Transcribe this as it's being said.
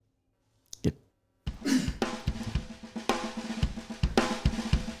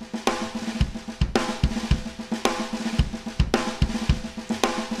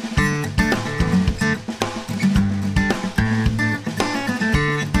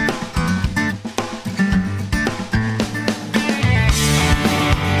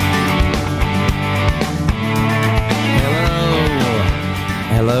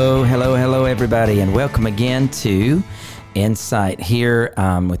everybody, and welcome again to Ncite here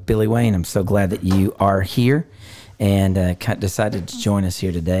with Billy Wayne. I'm so glad that you are here and decided to join us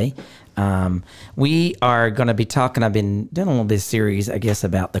here today. We are going to be talking, I've been doing a little bit of series, I guess,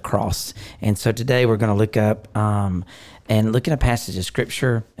 about the cross. And so today we're going to look up and look at a passage of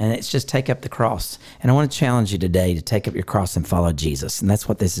Scripture, and it's just take up the cross. And I want to challenge you today to take up your cross and follow Jesus. And that's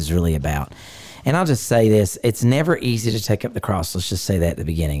what this is really about. And I'll just say this, it's never easy to take up the cross. Let's just say that at the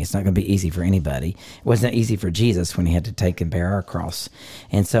beginning. It's not going to be easy for anybody. It wasn't easy for Jesus when he had to take and bear our cross.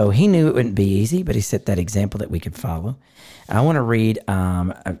 And so he knew it wouldn't be easy, but he set that example that we could follow. I want to read,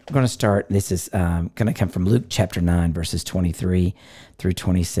 I'm going to start, this is going to come from Luke chapter 9, verses 23 through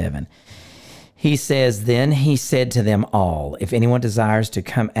 27. He says, "Then he said to them all, if anyone desires to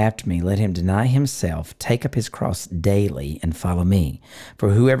come after me, let him deny himself, take up his cross daily, and follow me. For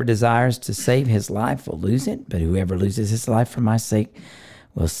whoever desires to save his life will lose it, but whoever loses his life for my sake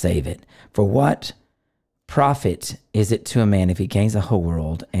will save it. For what profit is it to a man if he gains the whole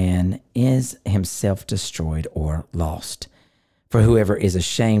world and is himself destroyed or lost? For whoever is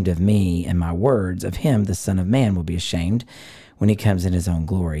ashamed of me and my words, of him the Son of Man will be ashamed when he comes in his own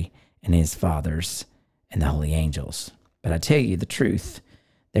glory, and his fathers and the holy angels. But I tell you the truth,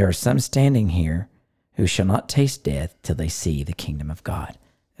 there are some standing here who shall not taste death till they see the kingdom of God."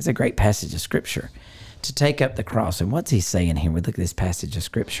 That's a great passage of Scripture, to take up the cross. And what's he saying here? We look at this passage of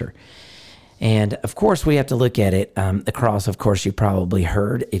Scripture. And of course, we have to look at it. The cross, of course, you probably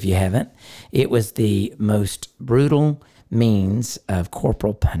heard. If you haven't, it was the most brutal means of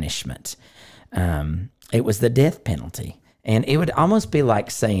corporal punishment. It was the death penalty. And it would almost be like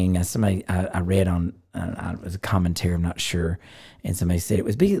saying, somebody I read on, it was a commentary, I'm not sure, and somebody said it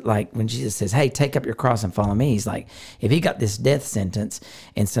would be like when Jesus says, "Hey, take up your cross and follow me." He's like, if he got this death sentence,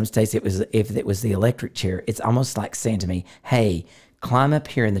 in some states if it was the electric chair, it's almost like saying to me, "Hey, climb up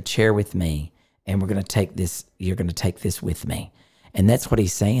here in the chair with me, and we're going to take this, you're going to take this with me." And that's what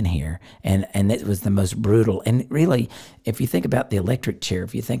he's saying here. And it was the most brutal. And really, if you think about the electric chair,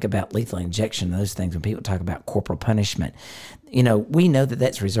 if you think about lethal injection, those things, when people talk about corporal punishment, you know, we know that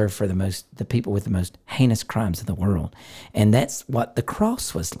that's reserved for the people with the most heinous crimes in the world. And that's what the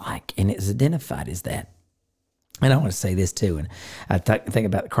cross was like. And it's identified as that. And I want to say this too. And I think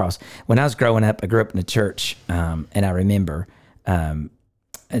about the cross. When I was growing up, I grew up in a church, and I remember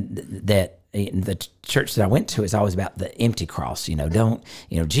that the church that I went to is always about the empty cross.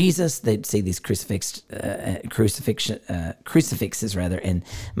 Jesus, they'd see these crucifixes rather, and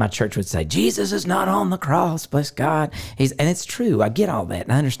my church would say, "Jesus is not on the cross, bless God." And it's true. I get all that,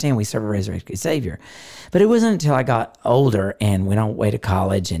 and I understand we serve a resurrected Savior. But it wasn't until I got older and went on way to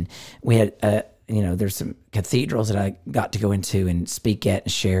college, and we had there's some cathedrals that I got to go into and speak at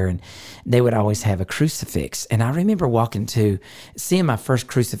and share, and they would always have a crucifix. And I remember seeing my first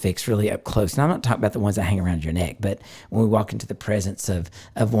crucifix really up close. And I'm not talking about the ones that hang around your neck, but when we walk into the presence of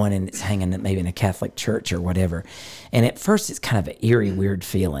one and it's hanging maybe in a Catholic church or whatever. And at first it's kind of an eerie, weird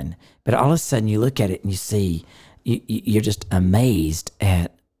feeling. But all of a sudden you look at it and you see, you're just amazed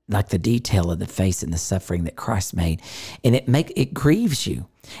at like the detail of the face and the suffering that Christ made. And it grieves you.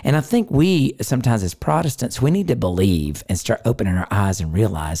 And I think we sometimes as Protestants, we need to believe and start opening our eyes and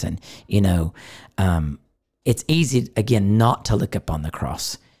realizing, it's easy, again, not to look up on the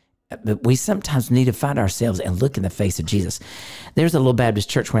cross. But we sometimes need to find ourselves and look in the face of Jesus. There's a little Baptist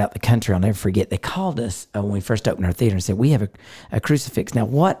church went out the country, I'll never forget. They called us when we first opened our theater and said, "We have a crucifix." Now,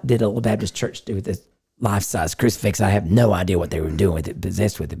 what did a little Baptist church do with this life-size crucifix? I have no idea what they were doing with it,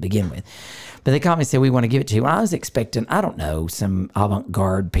 possessed with it to begin with. But they called me and said, "We want to give it to you." Well, I was expecting, I don't know, some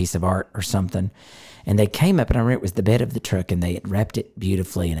avant-garde piece of art or something. And they came up, and I remember it was the bed of the truck, and they had wrapped it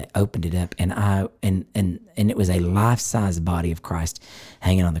beautifully, and it opened it up, and it was a life-size body of Christ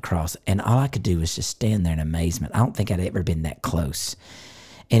hanging on the cross. And all I could do was just stand there in amazement. I don't think I'd ever been that close.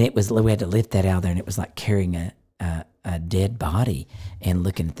 And we had to lift that out of there, and it was like carrying a dead body and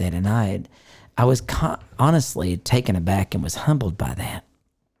looking at that. And I was honestly taken aback and was humbled by that,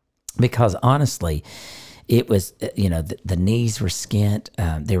 because honestly, it was, the knees were skint.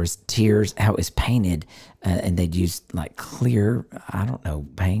 There was tears, how it was painted, and they'd used like clear, I don't know,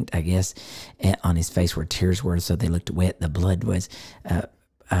 paint, I guess, on his face where tears were, so they looked wet. The blood was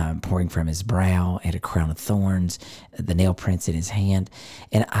pouring from his brow, had a crown of thorns, the nail prints in his hand.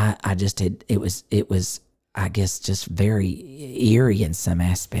 And I just it was, I guess, just very eerie in some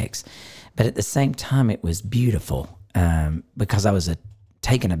aspects. But at the same time, it was beautiful, because I was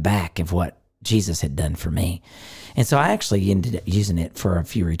taken aback of what Jesus had done for me. And so I actually ended up using it for a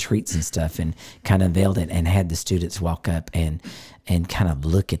few retreats and stuff, and kind of unveiled it and had the students walk up and kind of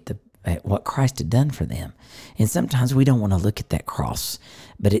look at what Christ had done for them. And sometimes we don't want to look at that cross,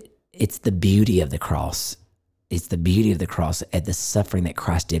 but it's the beauty of the cross. It's the beauty of the cross at the suffering that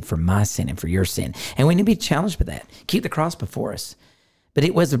Christ did for my sin and for your sin. And we need to be challenged by that. Keep the cross before us. But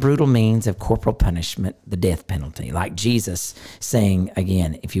it was a brutal means of corporal punishment, the death penalty. Like Jesus saying,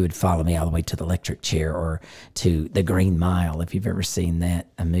 again, if you would follow me all the way to the electric chair or to the Green Mile, if you've ever seen that,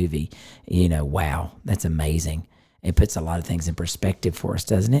 a movie, wow, that's amazing. It puts a lot of things in perspective for us,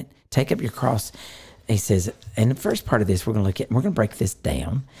 doesn't it? Take up your cross. He says, and the first part of this, we're going to break this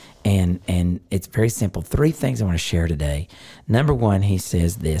down, and it's very simple. 3 things I want to share today. Number 1, he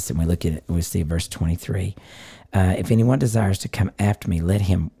says this, and we see verse 23. If anyone desires to come after me, let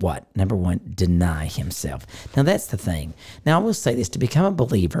him what? Number 1, deny himself. Now, that's the thing. Now, I will say this, to become a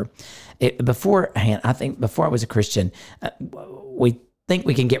believer, beforehand, I think before I was a Christian, we think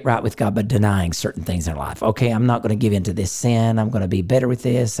we can get right with God by denying certain things in our life. Okay, I'm not going to give into this sin. I'm going to be better with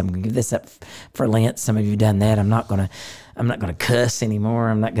this. I'm going to give this up for Lent. Some of you have done that. I'm not going to cuss anymore.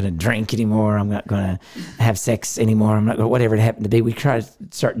 I'm not going to drink anymore. I'm not going to have sex anymore. I'm not going to, whatever it happened to be. We try to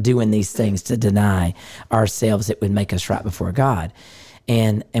start doing these things to deny ourselves that would make us right before God.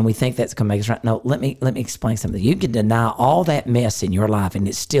 And we think that's going to make us right. No, let me explain something. You can deny all that mess in your life and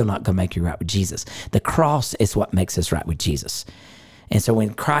it's still not going to make you right with Jesus. The cross is what makes us right with Jesus. And so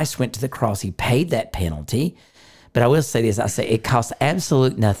when Christ went to the cross, he paid that penalty. But I will say this, it costs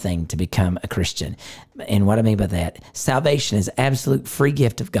absolute nothing to become a Christian. And what I mean by that, salvation is absolute free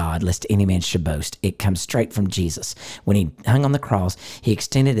gift of God, lest any man should boast. It comes straight from Jesus. When he hung on the cross, he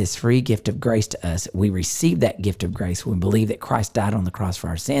extended his free gift of grace to us. We receive that gift of grace. We believe that Christ died on the cross for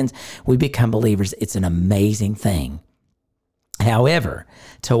our sins. We become believers. It's an amazing thing. However,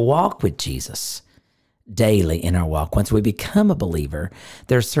 to walk with Jesus daily in our walk, once we become a believer,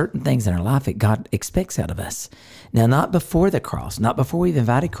 there are certain things in our life that God expects out of us. Now, not before the cross, not before we've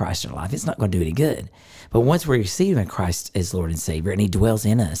invited Christ in our life, it's not going to do any good. But once we receive Christ as Lord and Savior and he dwells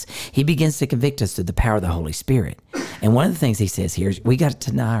in us, he begins to convict us through the power of the Holy Spirit. And one of the things he says here is we got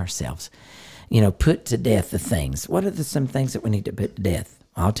to deny ourselves, put to death the things. What are some things that we need to put to death?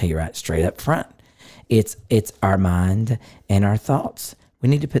 I'll tell you right straight up front. It's our mind and our thoughts. We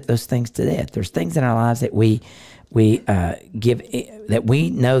need to put those things to death. There's things in our lives that we know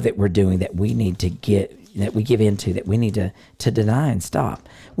that we're doing that we need to that we give into, that we need to deny and stop.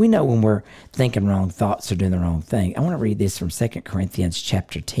 We know when we're thinking wrong thoughts or doing the wrong thing. I want to read this from 2 Corinthians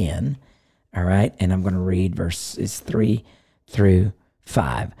chapter 10. All right, and I'm going to read verses 3 through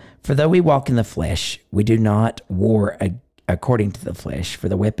 5. For though we walk in the flesh, we do not war according to the flesh. For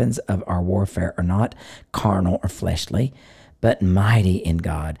the weapons of our warfare are not carnal or fleshly, but mighty in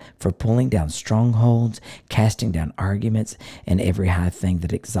God for pulling down strongholds, casting down arguments, and every high thing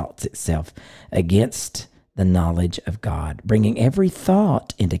that exalts itself against the knowledge of God, bringing every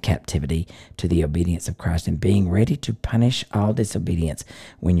thought into captivity to the obedience of Christ, and being ready to punish all disobedience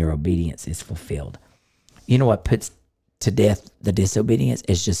when your obedience is fulfilled. You know what puts to death the disobedience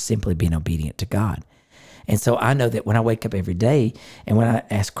is just simply being obedient to God. And so I know that when I wake up every day and when I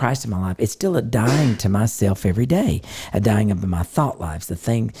ask Christ in my life, it's still a dying to myself every day, a dying of my thought lives, the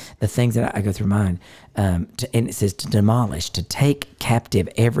things that I go through mine. And it says to demolish, to take captive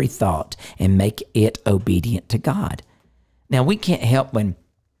every thought and make it obedient to God. Now, we can't help when,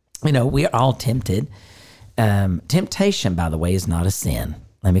 we're all tempted. Temptation, by the way, is not a sin.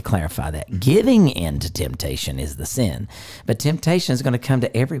 Let me clarify that. Giving in to temptation is the sin, but temptation is going to come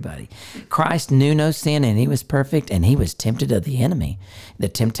to everybody. Christ knew no sin and he was perfect, and he was tempted of the enemy. The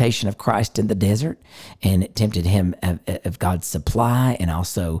temptation of Christ in the desert, and it tempted him of God's supply and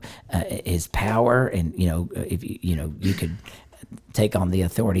also his power. And, if you could take on the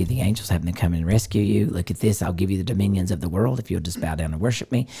authority of the angels, having them come and rescue you. Look at this. I'll give you the dominions of the world if you'll just bow down and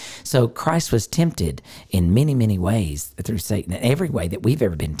worship me. So Christ was tempted in many, many ways through Satan. In every way that we've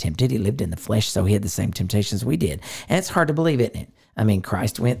ever been tempted, he lived in the flesh, so he had the same temptations we did. And it's hard to believe, isn't it? I mean,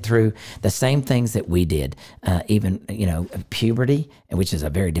 Christ went through the same things that we did, even, puberty, which is a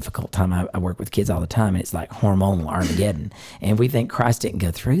very difficult time. I work with kids all the time, and it's like hormonal Armageddon. And we think Christ didn't go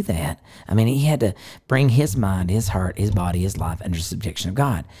through that. I mean, he had to bring his mind, his heart, his body, his life under subjection of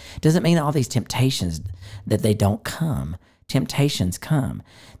God. Doesn't mean all these temptations that they don't come. Temptations come.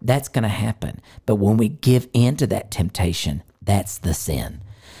 That's going to happen. But when we give in to that temptation, that's the sin.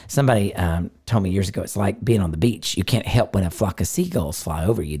 Somebody told me years ago, it's like being on the beach. You can't help when a flock of seagulls fly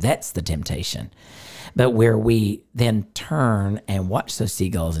over you. That's the temptation. But where we then turn and watch those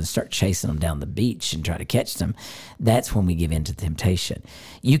seagulls and start chasing them down the beach and try to catch them, that's when we give in to temptation.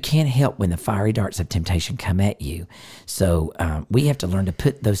 You can't help when the fiery darts of temptation come at you. So we have to learn to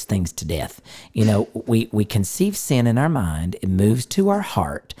put those things to death. You know, we conceive sin in our mind, it moves to our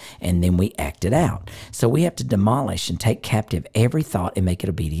heart, and then we act it out. So we have to demolish and take captive every thought and make it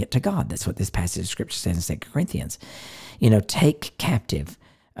obedient to God. That's what this passage of Scripture says in 2 Corinthians. You know, take captive.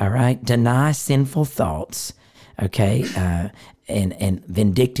 All right, deny sinful thoughts, okay, and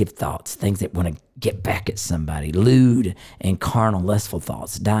vindictive thoughts, things that want to get back at somebody, lewd and carnal, lustful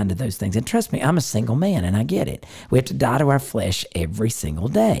thoughts, dying to those things. And trust me, I'm a single man, and I get it. We have to die to our flesh every single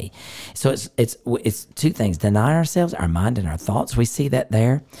day. So it's two things: deny ourselves, our mind, and our thoughts. We see that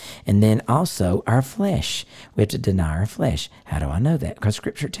there, and then also our flesh. We have to deny our flesh. How do I know that? Because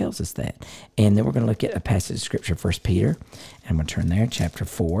Scripture tells us that. And then we're going to look at a passage of Scripture, 1 Peter. I'm going to turn there, chapter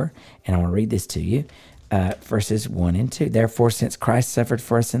 4, and I want to read this to you. Verses 1 and 2. Therefore, since Christ suffered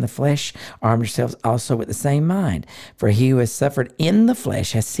for us in the flesh, arm yourselves also with the same mind. For he who has suffered in the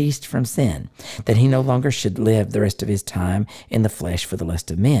flesh has ceased from sin, that he no longer should live the rest of his time in the flesh for the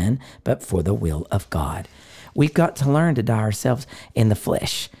lust of men, but for the will of God. We've got to learn to die ourselves in the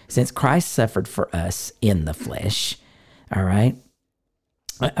flesh. Since Christ suffered for us in the flesh, all right,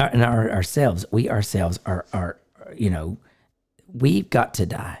 and we ourselves are, you know, we've got to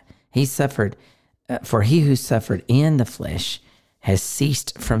die. He suffered. For he who suffered in the flesh has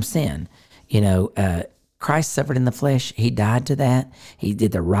ceased from sin. You know, Christ suffered in the flesh. He died to that. He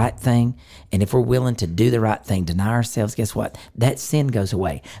did the right thing. And if we're willing to do the right thing, deny ourselves, guess what? That sin goes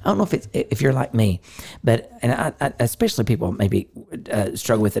away. I don't know if you're like me, but I especially people maybe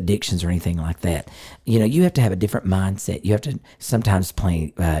struggle with addictions or anything like that. You know, you have to have a different mindset. You have to sometimes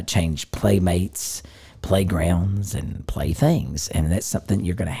change playmates, playgrounds, and playthings, and that's something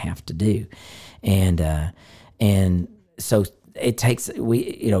you're going to have to do. And so it takes,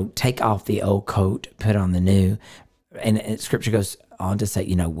 take off the old coat, put on the new. And Scripture goes on to say,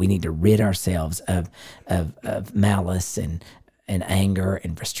 you know, we need to rid ourselves of malice and anger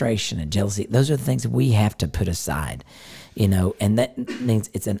and frustration and jealousy. Those are the things that we have to put aside, you know, and that means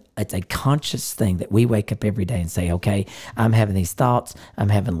it's a conscious thing that we wake up every day and say, okay, I'm having these thoughts. I'm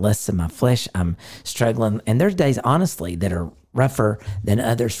having less of my flesh. I'm struggling. And there's days, honestly, that are rougher than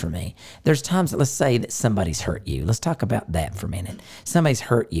others for me. There's times, let's say that somebody's hurt you. Let's talk about that for a minute. Somebody's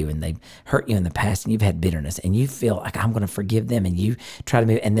hurt you and they've hurt you in the past and you've had bitterness and you feel like I'm going to forgive them and you try to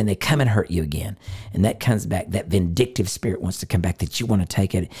move and then they come and hurt you again. And that comes back, that vindictive spirit wants to come back that you want to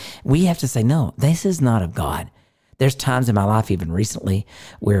take it. We have to say, no, this is not of God. There's times in my life, even recently,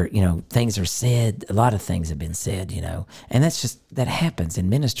 where, you know, things are said, a lot of things have been said, you know, and that happens in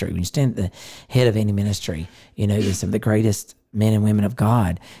ministry. When you stand at the head of any ministry, you know, some of the greatest men and women of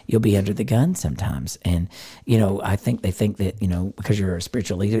God, you'll be under the gun sometimes. And, you know, I think they think that, you know, because you're a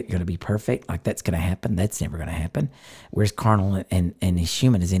spiritual leader, you're going to be perfect. Like that's going to happen. That's never going to happen. We're as carnal and as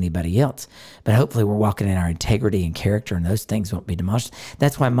human as anybody else. But hopefully we're walking in our integrity and character and those things won't be demolished.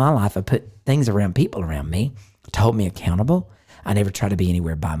 That's why in my life, I put things around people around me to hold me accountable. I never try to be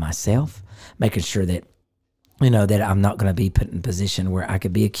anywhere by myself, making sure that, you know, that I'm not going to be put in a position where I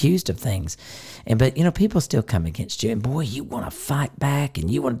could be accused of things. But, you know, people still come against you. And boy, you want to fight back and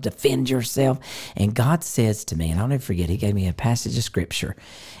you want to defend yourself. And God says to me, and I'll never forget, he gave me a passage of Scripture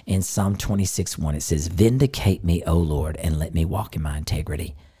in Psalm 26:1. It says, vindicate me, O Lord, and let me walk in my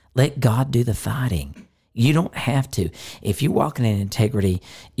integrity. Let God do the fighting. You don't have to. If you're walking in integrity,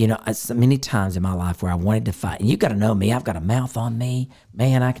 you know, so many times in my life where I wanted to fight, and you got to know me, I've got a mouth on me,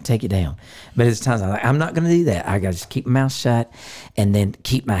 man, I can take you down. But there's times I'm not going to do that. I got to just keep my mouth shut and then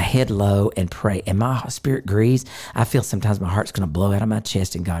keep my head low and pray. And my spirit grieves. I feel sometimes my heart's going to blow out of my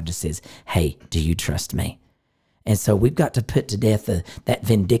chest and God just says, hey, do you trust me? And so we've got to put to death that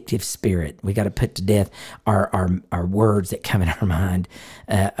vindictive spirit. We got to put to death our words that come in our mind,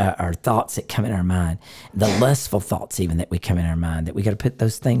 our thoughts that come in our mind, the lustful thoughts even that we come in our mind, that we got to put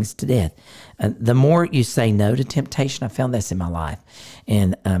those things to death. The more you say no to temptation, I found this in my life.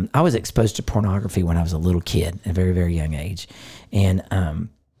 And I was exposed to pornography when I was a little kid, at a very, very young age.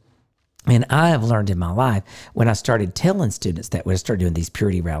 And I have learned in my life, when I started telling students that, when I started doing these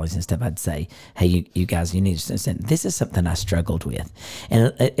purity rallies and stuff, I'd say, hey, you guys, you need to understand, this is something I struggled with.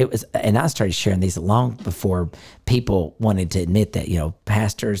 And and I started sharing these long before people wanted to admit that, you know,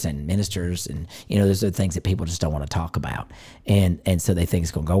 pastors and ministers and, you know, those are things that people just don't want to talk about. And so they think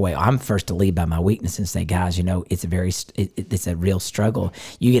it's going to go away. I'm first to lead by my weakness and say, guys, you know, it's a real struggle.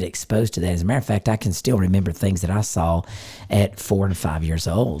 You get exposed to that. As a matter of fact, I can still remember things that I saw at 4 and 5 years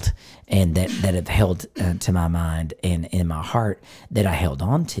old. and that have held to my mind and in my heart that I held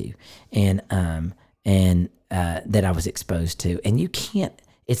on to, and that I was exposed to. And you can't.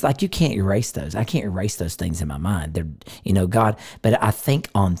 It's like you can't erase those. I can't erase those things in my mind. They're, God, but I think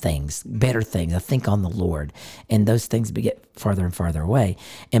on things, better things. I think on the Lord, and those things get farther and farther away.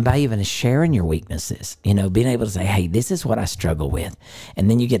 And by even sharing your weaknesses, being able to say, hey, this is what I struggle with. And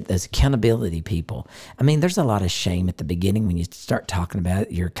then you get those accountability people. I mean, there's a lot of shame at the beginning when you start talking about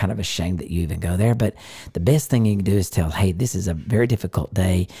it. You're kind of ashamed that you even go there. But the best thing you can do is tell, hey, this is a very difficult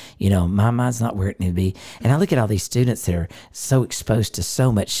day. My mind's not where it needs to be. And I look at all these students that are so exposed to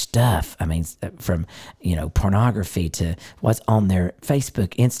so much stuff. I mean, from, pornography to what's on their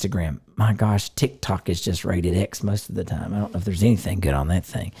Facebook, Instagram. My gosh, TikTok is just rated X most of the time. I don't know if there's anything good on that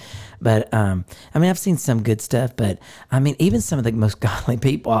thing. But, I've seen some good stuff, but even some of the most godly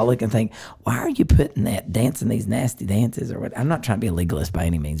people, I look and think, why are you putting that, dancing these nasty dances or what? I'm not trying to be a legalist by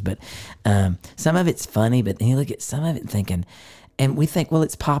any means, but some of it's funny, but then you look at some of it thinking, and we think, well,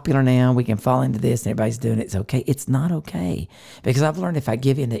 it's popular now. We can fall into this and everybody's doing it. It's okay. It's not okay. Because I've learned if I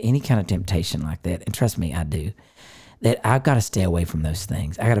give into any kind of temptation like that, and trust me, I do, that I've got to stay away from those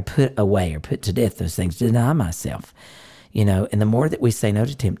things. I got to put away or put to death those things, deny myself. And the more that we say no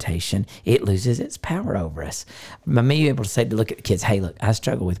to temptation, it loses its power over us. By me able to say, to look at the kids, hey, look, I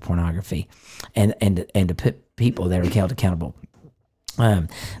struggle with pornography, and to put people that are held accountable.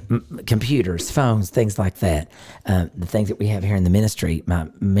 Computers, phones, things like that. The things that we have here in the ministry, my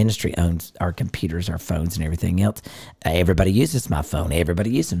ministry owns our computers, our phones, and everything else. Everybody uses my phone.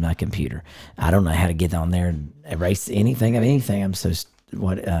 Everybody uses my computer. I don't know how to get on there and erase anything of anything. I'm so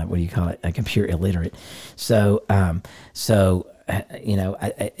what do you call it? A computer illiterate. So I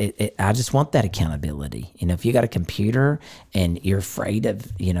just want that accountability. If you got a computer and you're afraid of,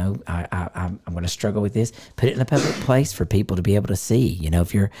 I'm going to struggle with this, put it in a public place for people to be able to see.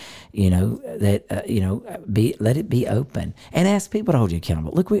 If you're, let it be open and ask people to hold you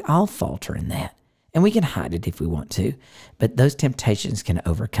accountable. Look, we all falter in that. And we can hide it if we want to, but those temptations can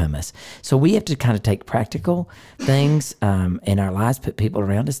overcome us. So we have to kind of take practical things in our lives, put people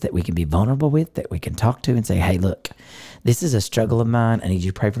around us that we can be vulnerable with, that we can talk to and say, hey, look, this is a struggle of mine. I need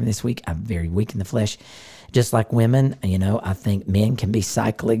you to pray for me this week. I'm very weak in the flesh. Just like women, I think men can be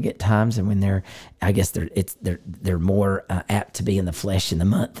cycling at times, and when they're more apt to be in the flesh in the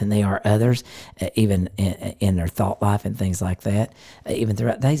month than they are others, even in their thought life and things like that. Even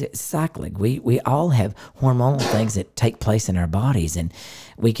throughout days, it's cycling. We all have hormonal things that take place in our bodies, and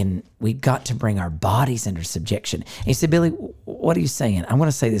we've got to bring our bodies under subjection. And you say, Billy, what are you saying? I want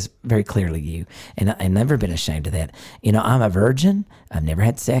to say this very clearly to you, and I've never been ashamed of that. I'm a virgin. I've never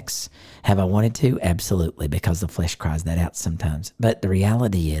had sex. Have I wanted to? Absolutely, because the flesh cries that out sometimes. But the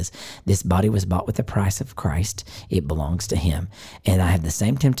reality is, this body was bought with the price of Christ. It belongs to Him. And I have the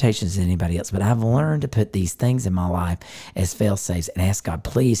same temptations as anybody else, but I've learned to put these things in my life as fail-safes and ask God,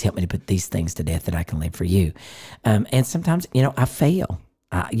 please help me to put these things to death that I can live for you. And sometimes, I fail.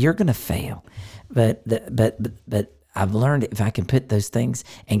 You're going to fail. But I've learned if I can put those things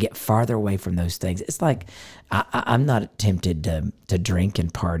and get farther away from those things. It's like I'm not tempted to drink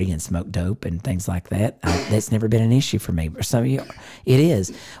and party and smoke dope and things like that. That's never been an issue for me. For some of you, it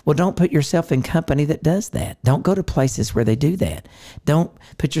is. Well, don't put yourself in company that does that. Don't go to places where they do that. Don't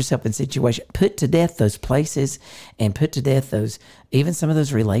put yourself in situations. Put to death those places and put to death even some of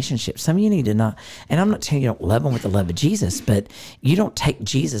those relationships. Some of you need to not, and I'm not telling you don't love them with the love of Jesus, but you don't take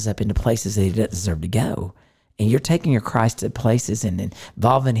Jesus up into places that He doesn't deserve to go. And you're taking your Christ to places and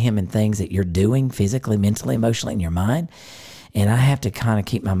involving Him in things that you're doing physically, mentally, emotionally in your mind. And I have to kind of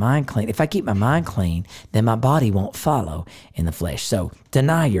keep my mind clean. If I keep my mind clean, then my body won't follow in the flesh. So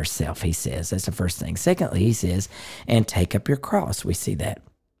deny yourself, He says. That's the first thing. Secondly, He says, and take up your cross. We see that.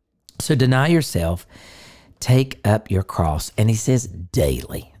 So deny yourself, take up your cross. And He says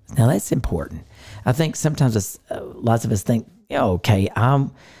daily. Now that's important. I think sometimes lots of us think, okay, I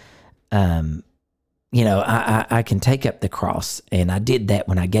can take up the cross, and I did that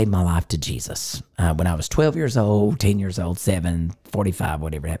when I gave my life to Jesus. When I was 12 years old, 10 years old, 7, 45,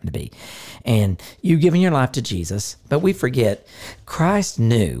 whatever it happened to be. And you giving your life to Jesus, but we forget Christ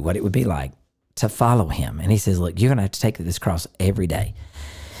knew what it would be like to follow Him. And He says, look, you're going to have to take this cross every day.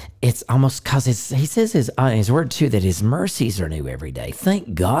 It's almost because He says in His word too that His mercies are new every day.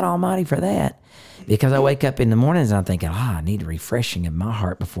 Thank God Almighty for that. Because I wake up in the mornings and I'm thinking, I need a refreshing of my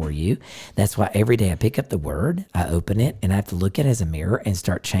heart before you. That's why every day I pick up the Word, I open it, and I have to look at it as a mirror and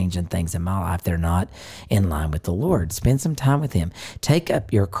start changing things in my life that are not in line with the Lord. Spend some time with Him. Take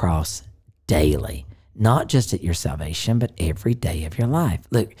up your cross daily, not just at your salvation, but every day of your life.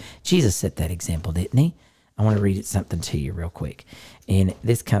 Look, Jesus set that example, didn't He? I want to read something to you real quick. And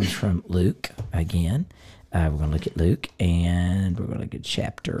this comes from Luke again. We're going to look at Luke, and we're going to look at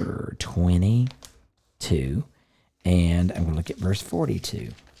chapter 22, and I'm going to look at verse 42.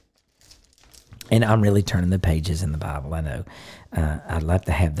 And I'm really turning the pages in the Bible. I know. I'd love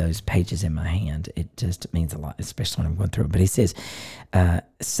to have those pages in my hand. It just means a lot, especially when I'm going through it. But he says,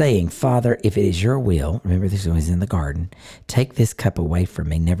 saying, Father, if it is your will, remember this was in the garden, take this cup away from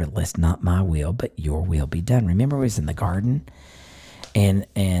me. Nevertheless, not my will, but your will be done. Remember it was in the garden? And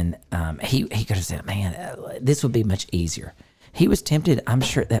he could have said, man, this would be much easier. He was tempted, I'm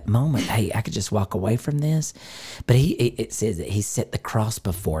sure, at that moment, hey, I could just walk away from this. But it says that he set the cross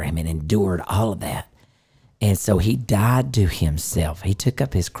before him and endured all of that. And so he died to himself. He took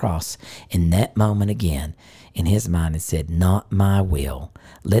up his cross in that moment again in his mind and said, not my will.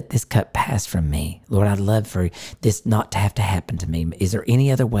 Let this cup pass from me. Lord, I'd love for this not to have to happen to me. Is there any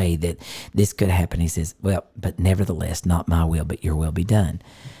other way that this could happen? He says, well, but nevertheless, not my will, but your will be done.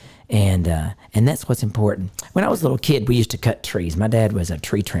 And that's what's important. When I was a little kid, we used to cut trees. My dad was a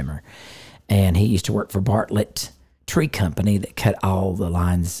tree trimmer, and he used to work for Bartlett Tree Company that cut all the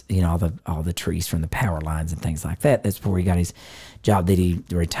lines, all the trees from the power lines and things like that. That's before he got his job that he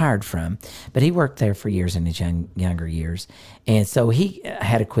retired from. But he worked there for years in his younger years. And so he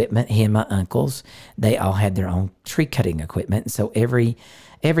had equipment. He and my uncles, they all had their own tree cutting equipment. And so every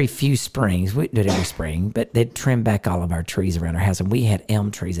few springs, we did it every spring, but they'd trim back all of our trees around our house. And we had elm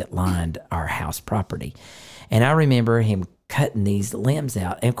trees that lined our house property. And I remember him cutting these limbs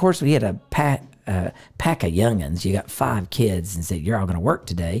out. And of course, we had a pack of young'uns. You got 5 kids, and said, you're all going to work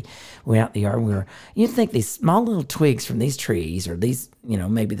today. We went out in the yard, and you'd think these small little twigs from these trees, or these,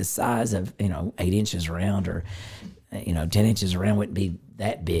 maybe the size of, 8 inches around, or, 10 inches around, wouldn't be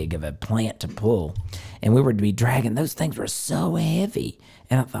that big of a plant to pull. And we were to be dragging. Those things were so heavy.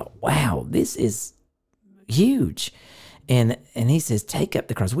 And I thought, wow, this is huge. And he says, take up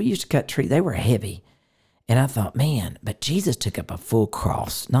the cross. We used to cut trees. They were heavy. And I thought, man, but Jesus took up a full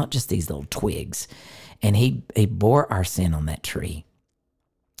cross, not just these little twigs. And he bore our sin on that tree.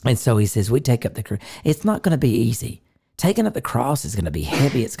 And so he says, we take up the cross. It's not going to be easy. Taking up the cross is going to be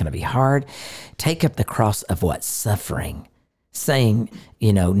heavy. It's going to be hard. Take up the cross of what? Suffering. Saying,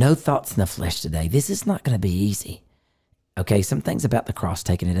 no thoughts in the flesh today. This is not going to be easy. Okay, some things about the cross,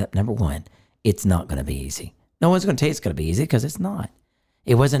 taking it up. Number one, it's not going to be easy. No one's going to tell you it's going to be easy, because it's not.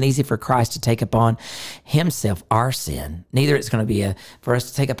 It wasn't easy for Christ to take upon himself our sin. Neither it's going to be for us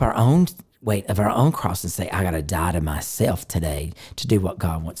to take up our own weight of our own cross and say, I got to die to myself today to do what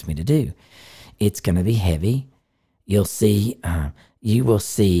God wants me to do. It's going to be heavy. You will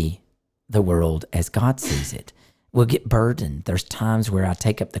see the world as God sees it. We'll get burdened. There's times where I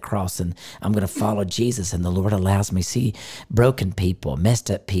take up the cross and I'm going to follow Jesus, and the Lord allows me to see broken people, messed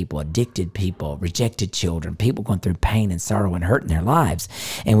up people, addicted people, rejected children, people going through pain and sorrow and hurt in their lives.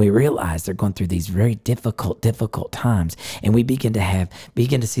 And we realize they're going through these very difficult times. And we begin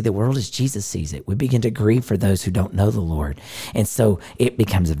to see the world as Jesus sees it. We begin to grieve for those who don't know the Lord. And so it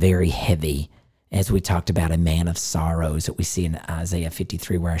becomes very heavy. As we talked about, a man of sorrows that we see in Isaiah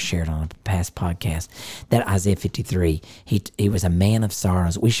 53, where I shared on a past podcast, that Isaiah 53, he was a man of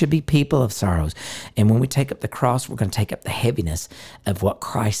sorrows. We should be people of sorrows. And when we take up the cross, we're going to take up the heaviness of what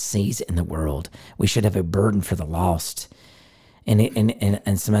Christ sees in the world. We should have a burden for the lost.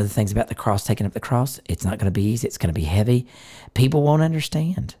 And some other things about the cross, taking up the cross, it's not going to be easy. It's going to be heavy. People won't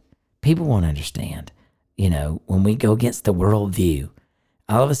understand. When we go against the worldview,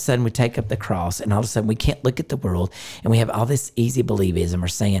 all of a sudden we take up the cross, and all of a sudden we can't look at the world, and we have all this easy believism or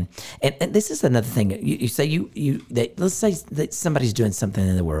saying, and this is another thing. Let's say that somebody's doing something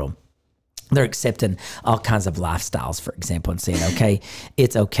in the world. They're accepting all kinds of lifestyles, for example, and saying, okay,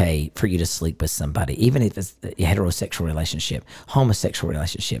 it's okay for you to sleep with somebody, even if it's a heterosexual relationship, homosexual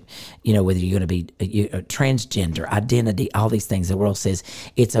relationship, whether you're going to be transgender, identity, all these things. The world says,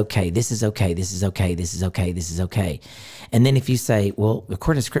 it's okay, this is okay, this is okay, this is okay, this is okay. And then if you say, well,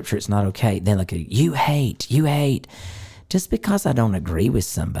 according to Scripture, it's not okay, then look, you hate. Just because I don't agree with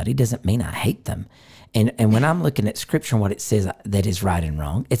somebody doesn't mean I hate them. And when I'm looking at Scripture and what it says that is right and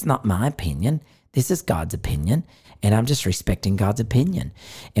wrong, it's not my opinion. This is God's opinion, and I'm just respecting God's opinion.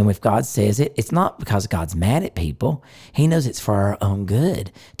 And if God says it, it's not because God's mad at people. He knows it's for our own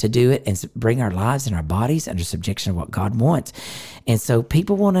good to do it and bring our lives and our bodies under subjection of what God wants. And so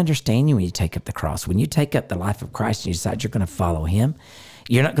people won't understand you when you take up the cross. When you take up the life of Christ and you decide you're going to follow him,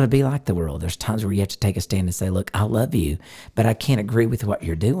 you're not going to be like the world. There's times where you have to take a stand and say, look, I love you, but I can't agree with what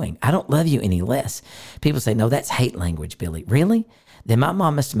you're doing. I don't love you any less. People say, no, that's hate language, Billy. Really? then my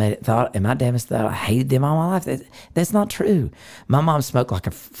mom must have made it thought, and my dad must have thought I hated them all my life. That's not true. My mom smoked like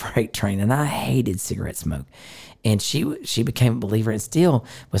a freight train, and I hated cigarette smoke. And she became a believer, and still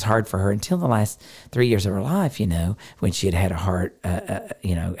was hard for her until the last 3 years of her life, when she had a heart,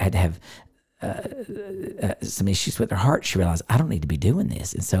 had to have some issues with her heart. She realized, I don't need to be doing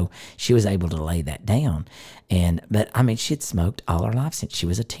this. And so she was able to lay that down. But she'd smoked all her life since she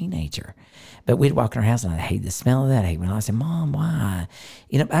was a teenager. But we'd walk in her house and I'd hate the smell of that. I said, Mom, why?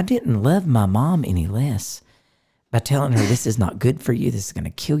 I didn't love my mom any less by telling her, this is not good for you. This is going to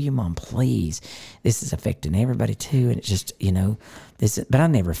kill you, Mom, please. This is affecting everybody too. And it's just, but I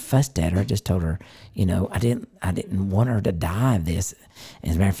never fussed at her. I just told her, I didn't want her to die of this.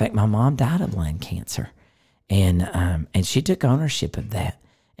 As a matter of fact, my mom died of lung cancer. And she took ownership of that.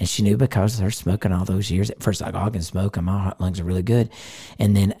 And she knew because of her smoking all those years. At first, I can smoke and my lungs are really good.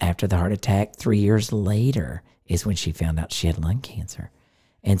 And then after the heart attack, 3 years later is when she found out she had lung cancer.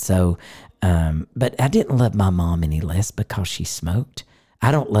 And so, but I didn't love my mom any less because she smoked.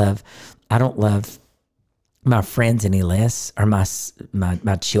 I don't love my friends any less, or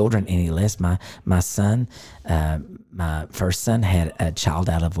my children any less. My son, my first son had a child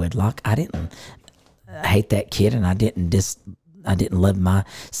out of wedlock. I didn't hate that kid, and I didn't love my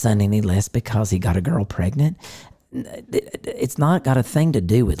son any less because he got a girl pregnant. It's not got a thing to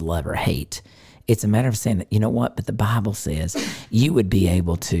do with love or hate. It's a matter of saying that, you know what, but the Bible says you would be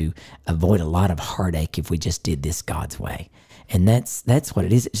able to avoid a lot of heartache if we just did this God's way. And that's what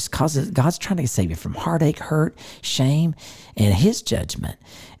it is. It just causes, God's trying to save you from heartache, hurt, shame, and his judgment.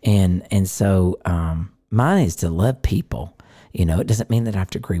 And so mine is to love people. It doesn't mean that I have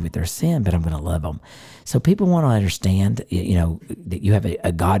to agree with their sin, but I'm going to love them. So people want to understand, that you have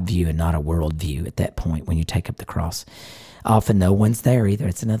a God view and not a world view at that point when you take up the cross. Often no one's there either.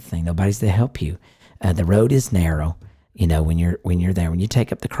 It's another thing. Nobody's to help you. The road is narrow. When you're there, when you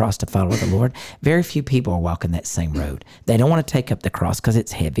take up the cross to follow the Lord, very few people are walking that same road. They don't want to take up the cross because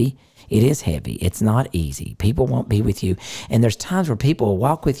it's heavy. It is heavy. It's not easy. People won't be with you. And there's times where people will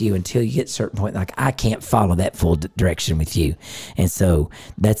walk with you until you get to a certain point, like, I can't follow that full direction with you. And so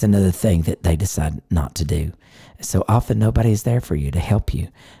that's another thing that they decide not to do. So often nobody is there for you to help you.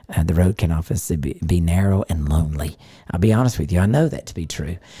 The road can often be narrow and lonely. I'll be honest with you. I know that to be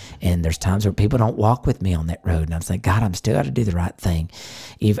true. And there's times where people don't walk with me on that road. And I'm saying, God, I'm still got to do the right thing.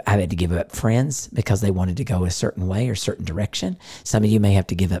 I've had to give up friends because they wanted to go a certain way or certain direction. Some of you may have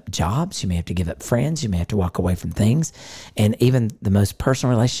to give up jobs. You may have to give up friends. You may have to walk away from things. And even the most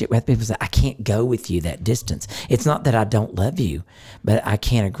personal relationship with people say, I can't go with you that distance. It's not that I don't love you, but I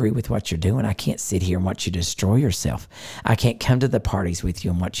can't agree with what you're doing. I can't sit here and watch you destroy yourself. I can't come to the parties with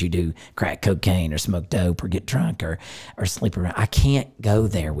you and watch you do crack cocaine or smoke dope or get drunk or sleep around. I can't go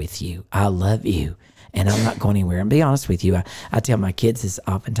there with you. I love you, and I'm not going anywhere. And be honest with you, I tell my kids this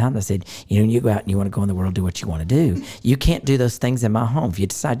oftentimes. I said, when you go out and you want to go in the world, do what you want to do. You can't do those things in my home. If you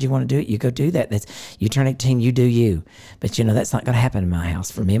decide you want to do it, you go do that. You turn 18, you do you. But that's not going to happen in my house.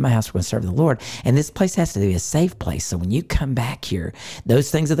 For me and my house, we're going to serve the Lord. And this place has to be a safe place. So when you come back here,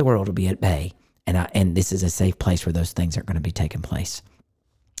 those things of the world will be at bay. And this is a safe place where those things aren't going to be taking place.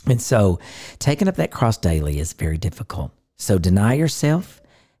 And so taking up that cross daily is very difficult. So deny yourself,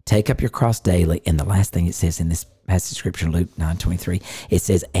 take up your cross daily. And the last thing it says in this passage of scripture, Luke 9:23, it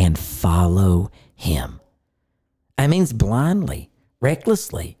says, and follow him. That means blindly,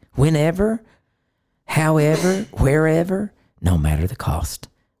 recklessly, whenever, however, wherever, no matter the cost.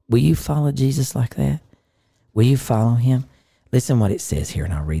 Will you follow Jesus like that? Will you follow him? Listen what it says here,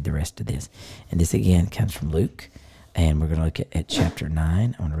 and I'll read the rest of this. And this, again, comes from Luke, and we're going to look at chapter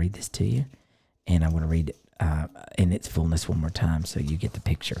 9. I want to read this to you, and I want to read it in its fullness one more time so you get the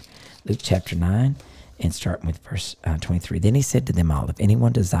picture. Luke chapter 9, and starting with verse 23. Then he said to them all, if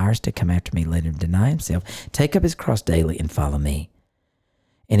anyone desires to come after me, let him deny himself, take up his cross daily, and follow me.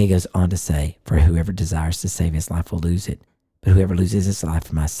 And he goes on to say, for whoever desires to save his life will lose it, but whoever loses his life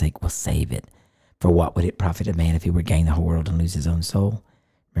for my sake will save it. For what would it profit a man if he were to gain the whole world and lose his own soul?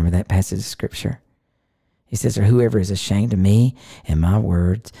 Remember that passage of scripture? He says, or whoever is ashamed of me and my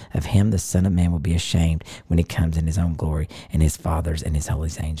words, of him the Son of Man will be ashamed when he comes in his own glory and his Father's and his holy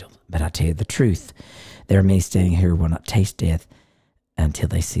angels. But I tell you the truth, there are many standing here who will not taste death until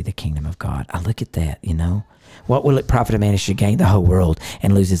they see the kingdom of God. I look at that, What will it profit a man if he should gain the whole world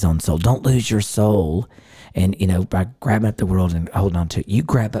and lose his own soul? Don't lose your soul. And, by grabbing up the world and holding on to it, you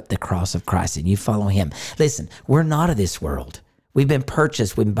grab up the cross of Christ and you follow him. Listen, we're not of this world. We've been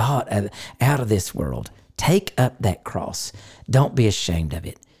purchased, we've been bought out of this world. Take up that cross. Don't be ashamed of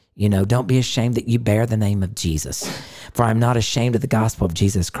it. Don't be ashamed that you bear the name of Jesus. For I'm not ashamed of the gospel of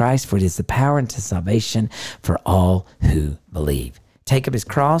Jesus Christ, for it is the power unto salvation for all who believe. take up his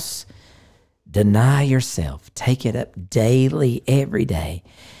cross, deny yourself, take it up daily, every day,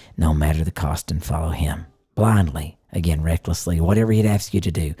 no matter the cost, and follow him blindly, again, recklessly, whatever he'd ask you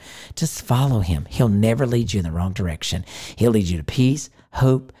to do. Just follow him. He'll never lead you in the wrong direction. He'll lead you to peace,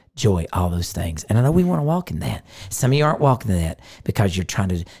 hope, joy, all those things. And I know we want to walk in that. Some of you aren't walking in that because you're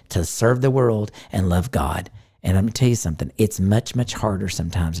trying to serve the world and love God. And I'm going to tell you something. It's much, much harder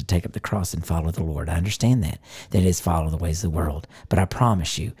sometimes to take up the cross and follow the Lord. I understand that it is follow the ways of the world. But I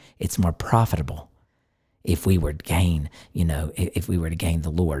promise you, it's more profitable if we were to gain, if we were to gain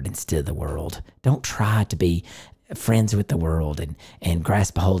the Lord instead of the world. Don't try to be friends with the world and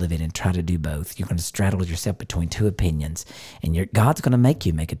grasp a hold of it and try to do both. You're going to straddle yourself between two opinions, and God's going to make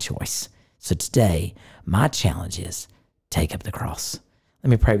you make a choice. So today, my challenge is take up the cross. Let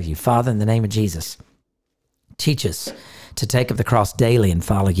me pray with you. Father, in the name of Jesus, teach us to take up the cross daily and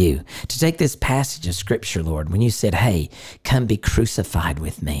follow you. To take this passage of Scripture, Lord, when you said, hey, come be crucified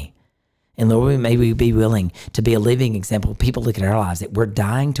with me. And Lord, may we be willing to be a living example. People look at our lives, that we're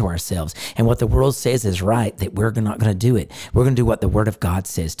dying to ourselves. And what the world says is right, that we're not going to do it. We're going to do what the Word of God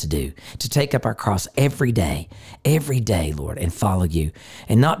says to do. To take up our cross every day, Lord, and follow you.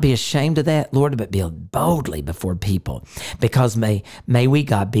 And not be ashamed of that, Lord, but be boldly before people. Because may we,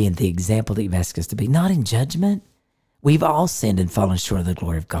 God, be in the example that you've asked us to be. Not in judgment. We've all sinned and fallen short of the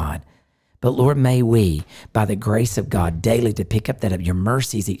glory of God. But Lord, may we, by the grace of God, daily to pick up your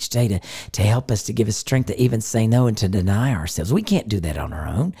mercies each day to help us, to give us strength to even say no and to deny ourselves. We can't do that on our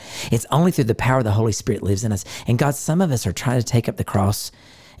own. It's only through the power of the Holy Spirit lives in us. And God, some of us are trying to take up the cross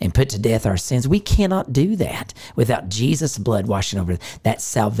and put to death our sins. We cannot do that without Jesus' blood washing over that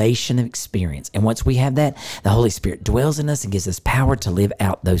salvation experience. And once we have that, the Holy Spirit dwells in us and gives us power to live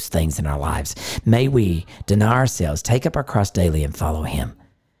out those things in our lives. May we deny ourselves, take up our cross daily, and follow him.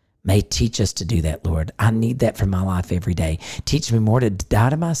 May teach us to do that, Lord. I need that for my life every day. Teach me more to die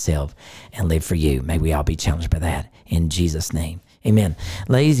to myself and live for you. May we all be challenged by that in Jesus' name. Amen.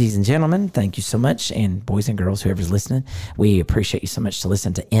 Ladies and gentlemen, thank you so much. And boys and girls, whoever's listening, we appreciate you so much to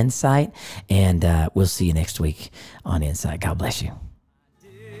listen to Ncite. And we'll see you next week on Ncite. God bless you.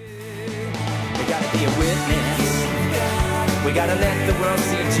 We got to be a witness. We got to let the world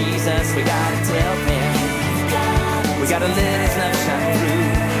see Jesus. We got to tell them. We got to let his love shine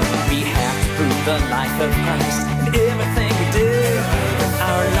through. We have to prove the life of Christ and everything